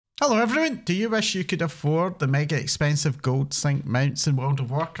Hello everyone, do you wish you could afford the mega expensive gold sink mounts in World of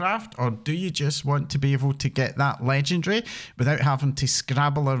Warcraft, or do you just want to be able to get that legendary without having to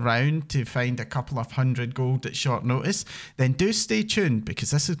scrabble around to find a couple of hundred gold at short notice? Then do stay tuned, because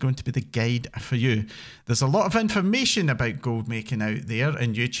this is going to be the guide for you. There's a lot of information about gold making out there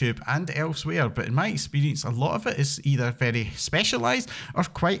in YouTube and elsewhere, but in my experience a lot of it is either very specialised or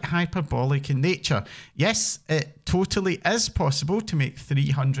quite hyperbolic in nature. Yes, it totally is possible to make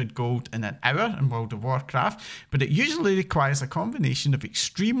 300 gold in an hour in World of Warcraft, but it usually requires a combination of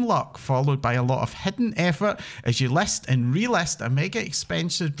extreme luck followed by a lot of hidden effort as you list and relist a mega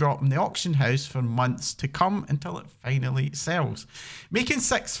expensive drop in the auction house for months to come until it finally sells. Making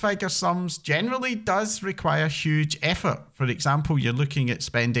six-figure sums generally does require huge effort. For example, you're looking at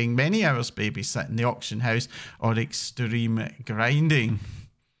spending many hours babysitting the auction house or extreme grinding.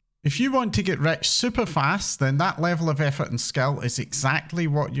 If you want to get rich super fast, then that level of effort and skill is exactly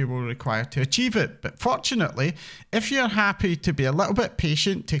what you will require to achieve it. But fortunately, if you're happy to be a little bit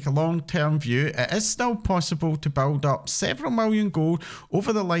patient, take a long-term view, it is still possible to build up several million gold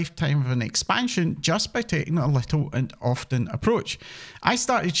over the lifetime of an expansion just by taking a little and often approach. I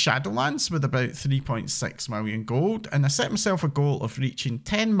started Shadowlands with about 3.6 million gold, and I set myself a goal of reaching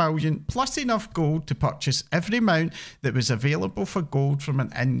 10 million plus enough gold to purchase every mount that was available for gold from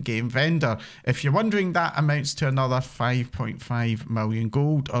an in-game vendor. If you're wondering, that amounts to another 5.5 million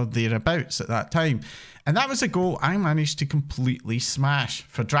gold or thereabouts at that time. And that was a goal I managed to completely smash.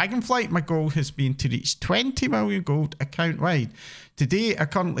 For Dragonflight, my goal has been to reach 20 million gold account-wide. Today, I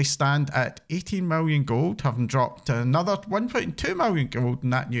currently stand at 18 million gold, having dropped another 1.2 million gold in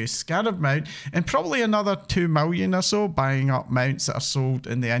that new Scarab mount, and probably another 2 million or so buying up mounts that are sold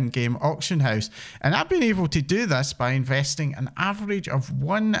in the in-game auction house. And I've been able to do this by investing an average of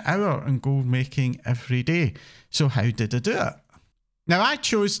 1 hour in gold making every day. So how did I do it? Now, I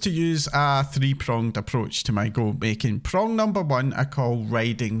chose to use a three-pronged approach to my gold making. Prong number one I call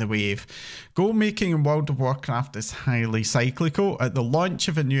riding the wave. Gold making in World of Warcraft is highly cyclical. At the launch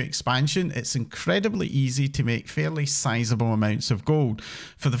of a new expansion, it's incredibly easy to make fairly sizable amounts of gold.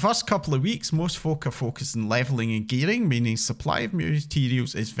 For the first couple of weeks, most folk are focused on leveling and gearing, meaning supply of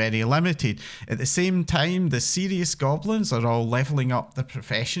materials is very limited. At the same time, the serious goblins are all leveling up their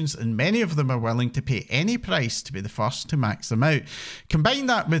professions, and many of them are willing to pay any price to be the first to max them out. Combine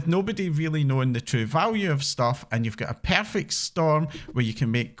that with nobody really knowing the true value of stuff, and you've got a perfect storm where you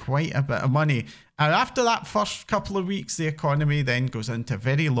can make quite a bit of money. And after that first couple of weeks, the economy then goes into a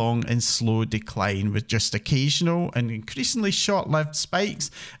very long and slow decline, with just occasional and increasingly short-lived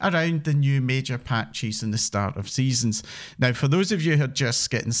spikes around the new major patches in the start of seasons. Now, for those of you who are just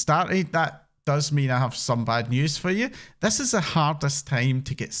getting started, that does mean I have some bad news for you. This is the hardest time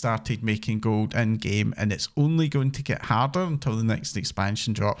to get started making gold in game, and it's only going to get harder until the next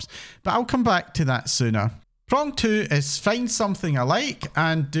expansion drops. But I'll come back to that sooner. Prong 2 is find something I like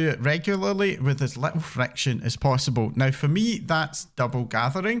and do it regularly with as little friction as possible. Now, for me, that's double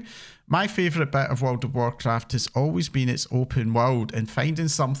gathering. My favourite bit of World of Warcraft has always been its open world, and finding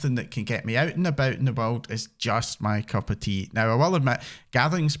something that can get me out and about in the world is just my cup of tea. Now, I will admit,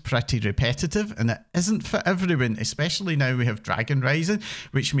 gathering's pretty repetitive, and it isn't for everyone, especially now we have Dragon Rising,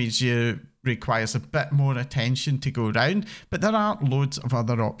 which means you requires a bit more attention to go round, but there are loads of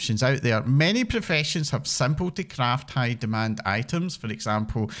other options out there. Many professions have simple to craft high demand items, for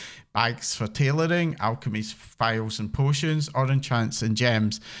example, bags for tailoring, alchemy's files and potions, or enchants and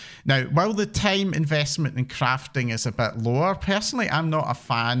gems. Now, while the time investment in crafting is a bit lower, personally I'm not a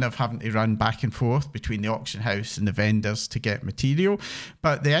fan of having to run back and forth between the auction house and the vendors to get material,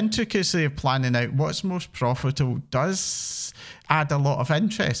 but the intricacy of planning out what's most profitable does add a lot of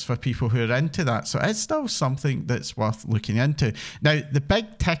interest for people who are into that, so it's still something that's worth looking into. Now, the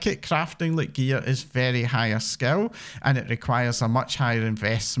big ticket crafting like gear is very higher skill, and it requires a much higher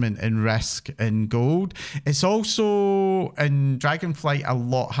investment in risk in gold. It's also in Dragonflight a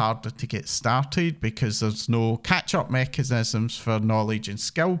lot harder to get started because there's no catch-up mechanisms for knowledge and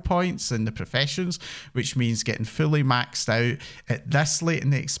skill points in the professions, which means getting fully maxed out at this late in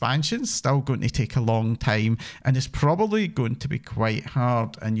the expansion is still going to take a long time, and it's probably going to be quite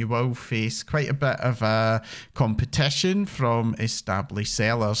hard, and you will face quite a bit of competition from established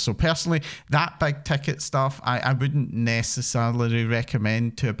sellers. So personally, that big ticket stuff I wouldn't necessarily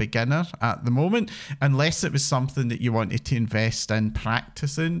recommend to a beginner at the moment, unless it was something that you wanted to invest in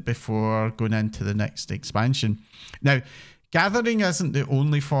practicing before going into the next expansion. Now, gathering isn't the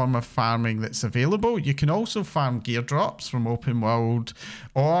only form of farming that's available. You can also farm gear drops from open world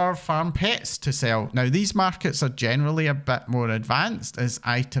or farm pets to sell. Now, these markets are generally a bit more advanced as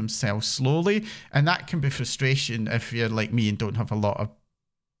items sell slowly, and that can be frustration if you're like me and don't have a lot of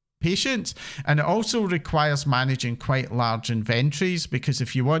patience, and it also requires managing quite large inventories, because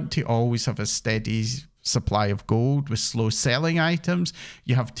if you want to always have a steady supply of gold with slow selling items,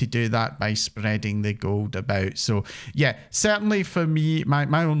 you have to do that by spreading the gold about. So yeah, certainly for me,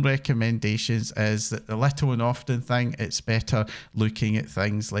 my own recommendations is that the little and often thing, it's better looking at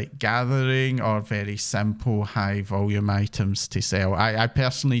things like gathering or very simple high volume items to sell. I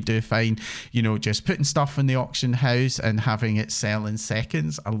personally do find, you know, just putting stuff in the auction house and having it sell in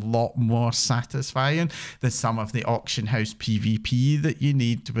seconds a lot more satisfying than some of the auction house PvP that you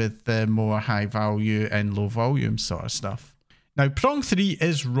need with the more high value and low volume sort of stuff. Now, prong 3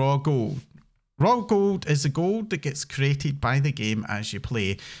 is raw gold. Raw gold is the gold that gets created by the game as you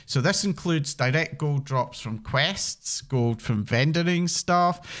play. So this includes direct gold drops from quests, gold from vendoring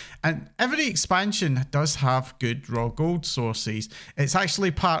stuff, and every expansion does have good raw gold sources. It's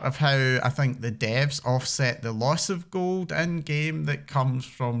actually part of how I think the devs offset the loss of gold in game that comes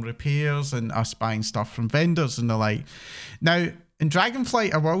from repairs and us buying stuff from vendors and the like. Now, in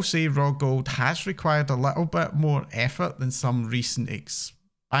Dragonflight, I will say raw gold has required a little bit more effort than some recent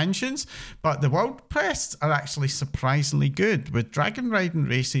expansions, but the world quests are actually surprisingly good, with dragon riding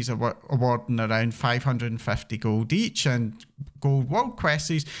races awarding around 550 gold each, and gold world quests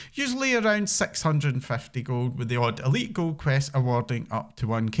is usually around 650 gold, with the odd elite gold quest awarding up to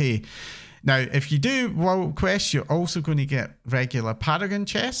 1k. Now, if you do world quests, you're also going to get regular Paragon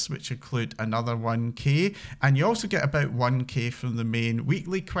chests, which include another 1k, and you also get about 1k from the main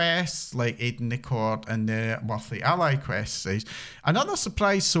weekly quests like Aiding the Court and the WorthIT ally quests. Another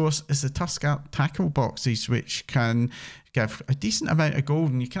surprise source is the Tusker tackle boxes, which can give a decent amount of gold,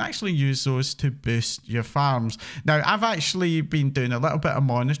 and you can actually use those to boost your farms. Now, I've actually been doing a little bit of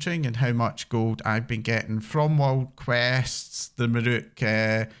monitoring and how much gold I've been getting from world quests, the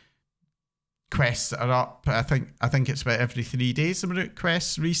Maruk quests that are up. I think it's about every 3 days the Maruk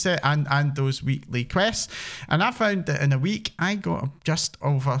quests reset, and those weekly quests, and I found that in a week I got just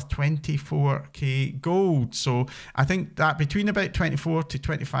over 24k gold. So I think that between about 24 to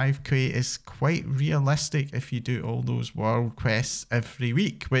 25k is quite realistic if you do all those world quests every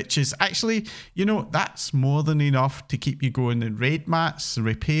week, which is actually, you know, that's more than enough to keep you going in raid mats,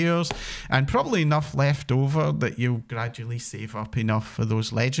 repairs, and probably enough left over that you'll gradually save up enough for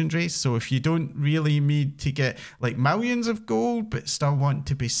those legendaries. So if you don't really need to get like millions of gold but still want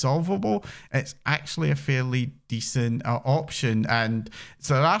to be solvable, it's actually a fairly decent option. And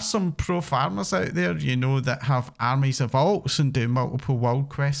so there are some pro farmers out there, you know, that have armies of alts and do multiple world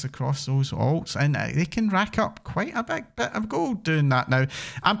quests across those alts, and they can rack up quite a big bit of gold doing that. Now,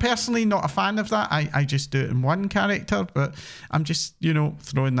 I'm personally not a fan of that. I just do it in one character, but I'm just, you know,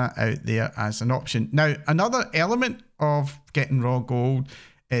 throwing that out there as an option. Now, another element of getting raw gold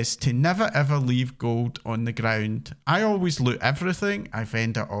is to never ever leave gold on the ground. I always loot everything. I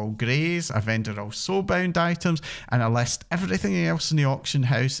vendor all greys, I vendor all soulbound items, and I list everything else in the auction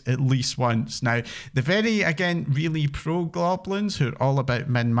house at least once. Now, the very, again, really pro goblins who are all about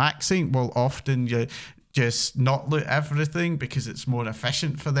min-maxing will often just not loot everything because it's more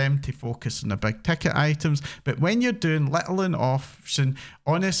efficient for them to focus on the big ticket items. But when you're doing little and often,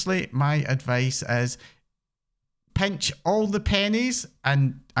 honestly, my advice is pinch all the pennies,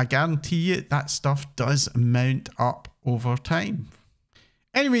 and I guarantee you that stuff does mount up over time.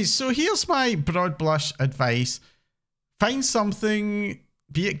 Anyways, so here's my broad brush advice. Find something,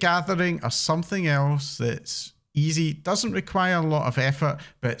 be it gathering or something else that's easy, doesn't require a lot of effort,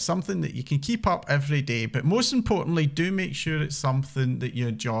 but something that you can keep up every day. But most importantly, do make sure it's something that you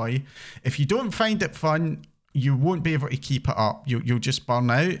enjoy. If you don't find it fun, you won't be able to keep it up. You'll just burn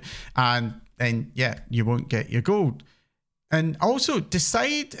out, and then yeah, you won't get your gold. And also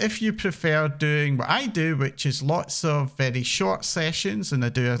decide if you prefer doing what I do, which is lots of very short sessions, and I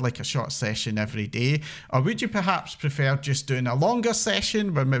do like a short session every day, or would you perhaps prefer just doing a longer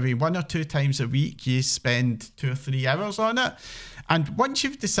session where maybe 1 or 2 times a week you spend 2 or 3 hours on it. And once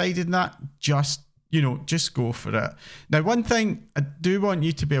you've decided that, just go for it. Now, one thing I do want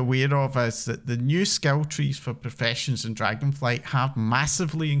you to be aware of is that the new skill trees for professions in Dragonflight have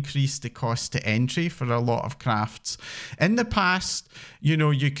massively increased the cost to entry for a lot of crafts. In the past,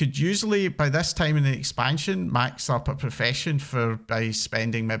 you could usually, by this time in the expansion, max up a profession by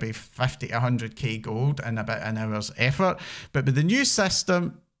spending maybe 50 to 100k gold in about an hour's effort. But with the new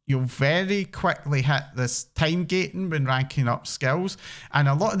system, you'll very quickly hit this time gating when ranking up skills, and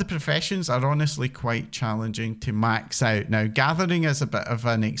a lot of the professions are honestly quite challenging to max out. Now, gathering is a bit of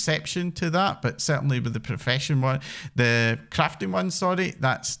an exception to that, but certainly with the profession one, the crafting one, sorry,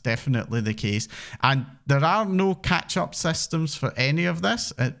 that's definitely the case. And there are no catch-up systems for any of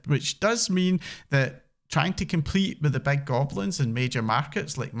this, which does mean that trying to compete with the big goblins in major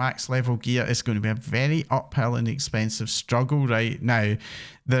markets like max level gear is going to be a very uphill and expensive struggle right now.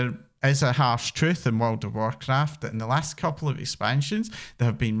 There is a harsh truth in World of Warcraft that in the last couple of expansions there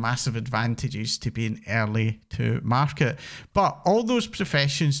have been massive advantages to being early to market, but all those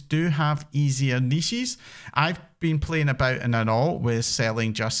professions do have easier niches. I've been playing about in an alt with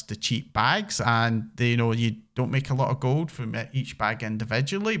selling just the cheap bags, and you don't make a lot of gold from each bag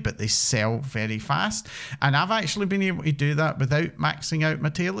individually, but they sell very fast. And I've actually been able to do that without maxing out my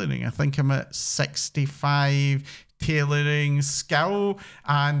tailoring. I think I'm at 65 tailoring skill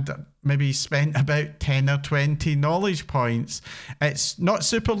and maybe spent about 10 or 20 knowledge points. It's not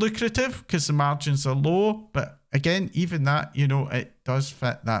super lucrative because the margins are low, but again, even that, it does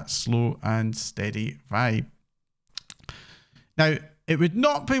fit that slow and steady vibe. Now, it would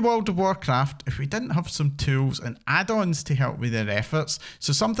not be World of Warcraft if we didn't have some tools and add-ons to help with their efforts.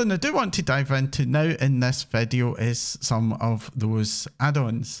 So something I do want to dive into now in this video is some of those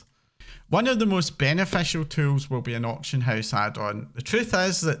add-ons. One of the most beneficial tools will be an auction house add-on. The truth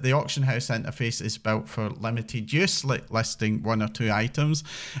is that the auction house interface is built for limited use, like listing 1 or 2 items.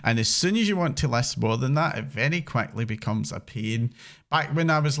 And as soon as you want to list more than that, it very quickly becomes a pain. Back when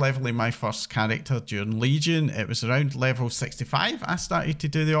I was leveling my first character during Legion, it was around level 65 I started to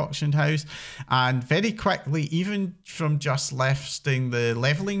do the auction house. And very quickly, even from just listing the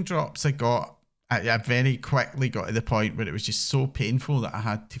leveling drops I got, I very quickly got to the point where it was just so painful that I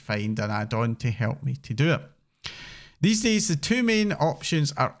had to find an add-on to help me to do it. These days, the 2 main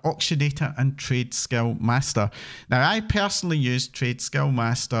options are Auctionator and Trade Skill Master. Now, I personally use Trade Skill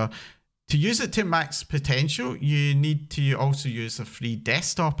Master. To use it to max potential, you need to also use a free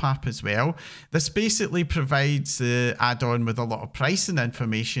desktop app as well. This basically provides the add-on with a lot of pricing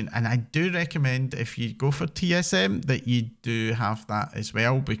information, and I do recommend if you go for TSM that you do have that as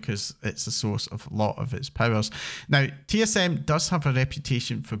well because it's a source of a lot of its powers. Now, TSM does have a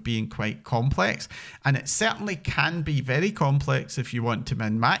reputation for being quite complex, and it certainly can be very complex if you want to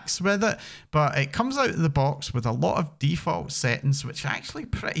min-max with it, but it comes out of the box with a lot of default settings which are actually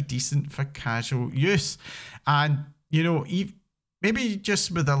pretty decent for casual use. And maybe just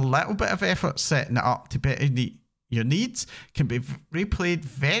with a little bit of effort setting it up to better your needs can be replayed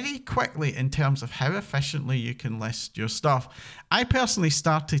very quickly in terms of how efficiently you can list your stuff. I personally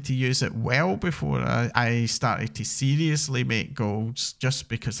started to use it well before I started to seriously make goals, just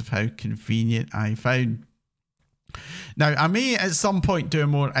because of how convenient I found. Now, I may at some point do a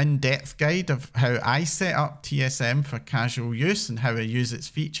more in-depth guide of how I set up TSM for casual use and how I use its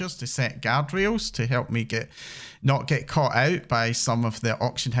features to set guardrails to help me not get caught out by some of the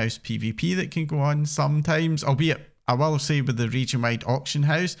auction house PvP that can go on sometimes, albeit I will say with the region-wide auction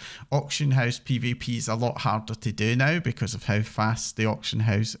house PvP is a lot harder to do now because of how fast the auction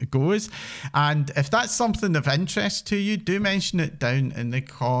house goes. And if that's something of interest to you, do mention it down in the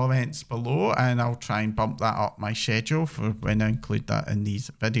comments below and I'll try and bump that up my schedule for when I include that in these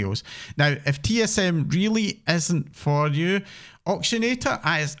videos. Now, if TSM really isn't for you, Auctionator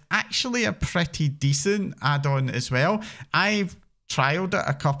is actually a pretty decent add-on as well. I've trialed it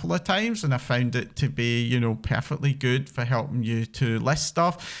a couple of times and I found it to be, perfectly good for helping you to list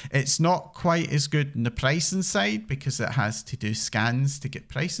stuff. It's not quite as good in the pricing side because it has to do scans to get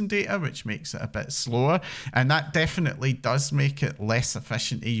pricing data, which makes it a bit slower. And that definitely does make it less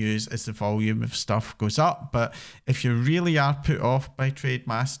efficient to use as the volume of stuff goes up. But if you really are put off by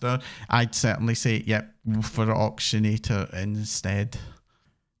Trademaster, I'd certainly say, yep, for Auctionator instead.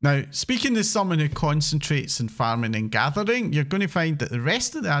 Now, speaking as someone who concentrates in farming and gathering, you're going to find that the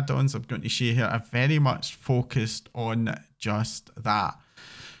rest of the add-ons I'm going to show here are very much focused on just that.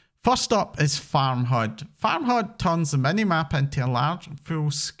 First up is Farm HUD. Farm HUD turns the minimap into a large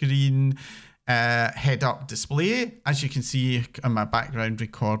full screen head-up display, as you can see in my background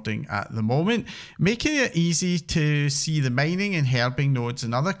recording at the moment, making it easy to see the mining and herbing nodes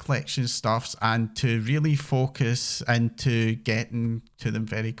and other collection stuffs and to really focus into getting to them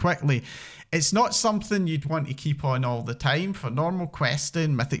very quickly. It's not something you'd want to keep on all the time. For normal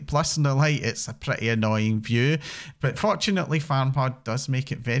questing, Mythic Plus and the like, it's a pretty annoying view, but fortunately Farm HUD does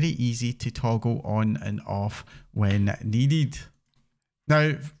make it very easy to toggle on and off when needed.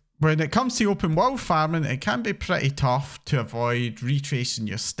 Now, when it comes to open world farming, it can be pretty tough to avoid retracing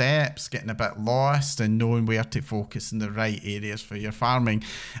your steps, getting a bit lost and knowing where to focus in the right areas for your farming.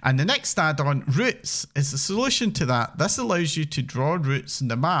 And the next add-on, Routes, is the solution to that. This allows you to draw routes in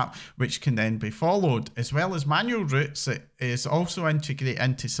the map, which can then be followed. As well as manual routes, it is also integrated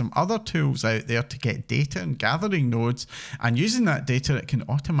into some other tools out there to get data and gathering nodes. And using that data, it can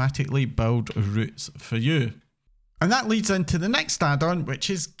automatically build routes for you. And that leads into the next add-on, which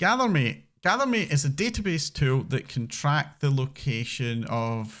is Gathermate. Gathermate is a database tool that can track the location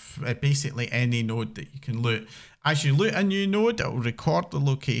of basically any node that you can loot. As you loot a new node, it will record the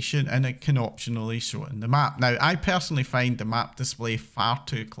location and it can optionally show it in the map. Now, I personally find the map display far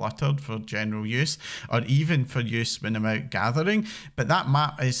too cluttered for general use or even for use when I'm out gathering, but that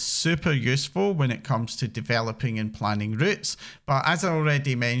map is super useful when it comes to developing and planning routes. But as I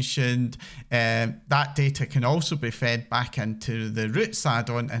already mentioned, that data can also be fed back into the routes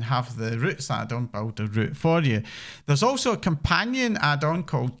add-on and have the routes add-on build a route for you. There's also a companion add-on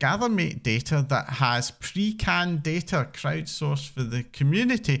called Gathermate Data that has pre-canned data crowdsourced for the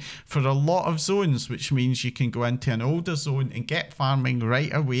community for a lot of zones, which means you can go into an older zone and get farming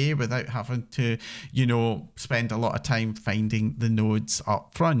right away without having to, you know, spend a lot of time finding the nodes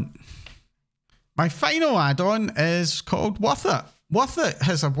up front. My final add-on is called WorthIT. WorthIT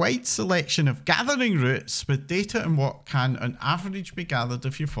has a wide selection of gathering routes with data on what can on average be gathered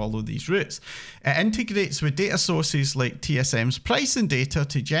if you follow these routes. It integrates with data sources like TSM's pricing data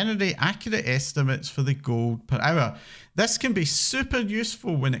to generate accurate estimates for the gold per hour. This can be super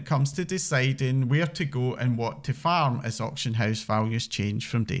useful when it comes to deciding where to go and what to farm as auction house values change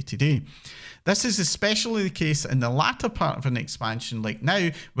from day to day. This is especially the case in the latter part of an expansion like now,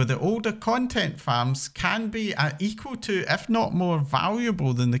 where the older content farms can be equal to, if not more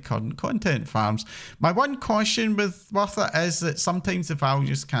valuable than the current content farms. My one caution with WorthIT is that sometimes the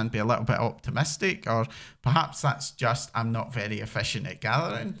values can be a little bit optimistic, or perhaps that's just I'm not very efficient at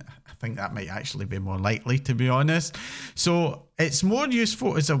gathering. I think that might actually be more likely, to be honest. So it's more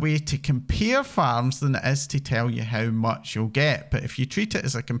useful as a way to compare farms than it is to tell you how much you'll get. But if you treat it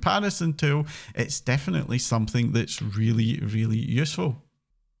as a comparison tool, it's definitely something that's really, really useful.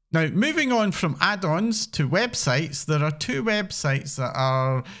 Now, moving on from add-ons to websites, there are two websites that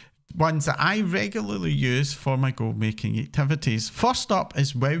are ones that I regularly use for my gold making activities. First up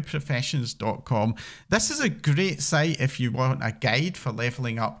is wowprofessions.com. This is a great site if you want a guide for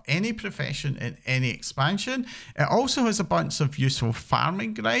leveling up any profession in any expansion. It also has a bunch of useful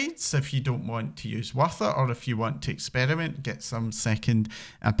farming guides if you don't want to use WorthIT, or if you want to experiment, get some second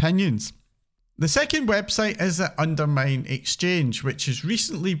opinions. The second website is at undermine.exchange, which has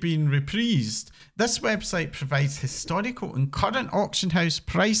recently been reprised. This website provides historical and current auction house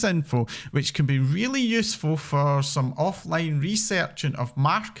price info, which can be really useful for some offline researching of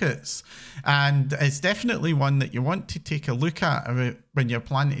markets. And it's definitely one that you want to take a look at when you're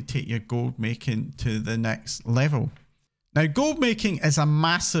planning to take your gold making to the next level. Now, gold making is a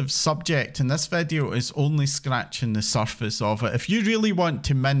massive subject, and this video is only scratching the surface of it. If you really want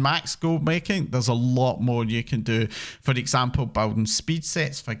to min-max gold making, there's a lot more you can do. For example, building speed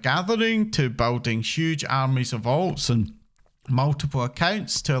sets for gathering, to building huge armies of alts and multiple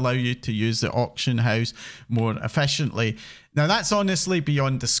accounts to allow you to use the auction house more efficiently. Now, that's honestly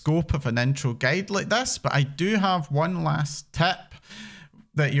beyond the scope of an intro guide like this, but I do have one last tip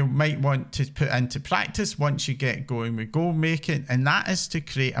that you might want to put into practice once you get going with gold making, and that is to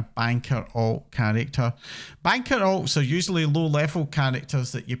create a banker alt character. Banker alts are usually low level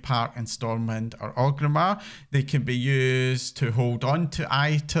characters that you park in Stormwind or Orgrimmar. They can be used to hold on to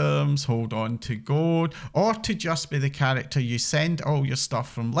items, hold on to gold, or to just be the character you send all your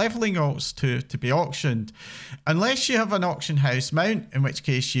stuff from leveling alts to be auctioned. Unless you have an auction house mount, in which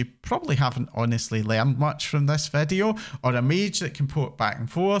case you probably haven't honestly learned much from this video, or a mage that can port back and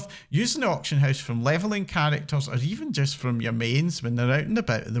forth, using the auction house from leveling characters, or even just from your mains when they're out and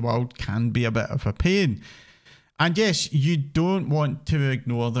about in the world, can be a bit of a pain. And yes, you don't want to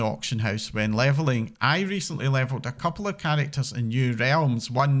ignore the auction house when leveling. I recently leveled a couple of characters in new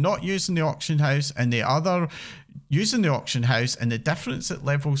realms, one not using the auction house and the other using the auction house, and the difference at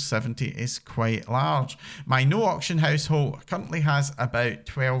level 70 is quite large. My no auction household currently has about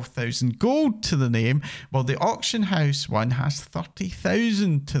 12,000 gold to the name, while the auction house one has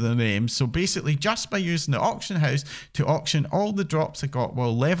 30,000 to the name. So basically, just by using the auction house to auction all the drops I got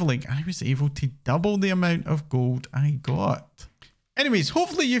while leveling, I was able to double the amount of gold I got. Anyways,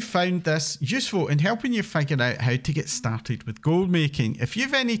 hopefully you found this useful in helping you figure out how to get started with gold making. If you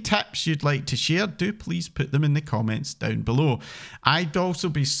have any tips you'd like to share, do please put them in the comments down below. I'd also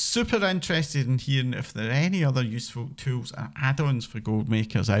be super interested in hearing if there are any other useful tools or add-ons for gold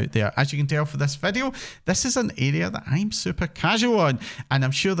makers out there. As you can tell for this video, this is an area that I'm super casual on, and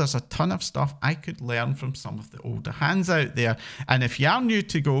I'm sure there's a ton of stuff I could learn from some of the older hands out there. And if you are new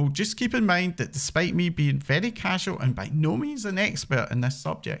to gold, just keep in mind that despite me being very casual and by no means an expert in this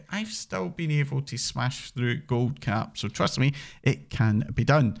subject, I've still been able to smash through gold cap, so trust me, it can be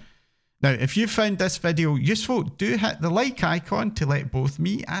done. Now, if you found this video useful, do hit the like icon to let both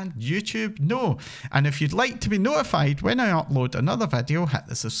me and YouTube know. And if you'd like to be notified when I upload another video, hit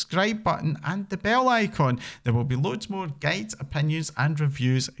the subscribe button and the bell icon. There will be loads more guides, opinions and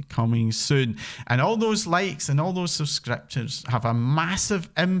reviews coming soon. And all those likes and all those subscriptions have a massive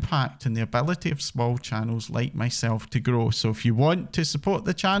impact on the ability of small channels like myself to grow. So if you want to support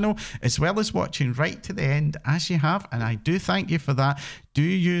the channel, as well as watching right to the end as you have, and I do thank you for that, do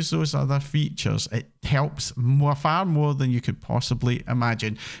use those other features. It helps far more than you could possibly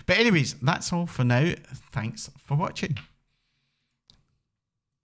imagine. But anyways, that's all for now. Thanks for watching.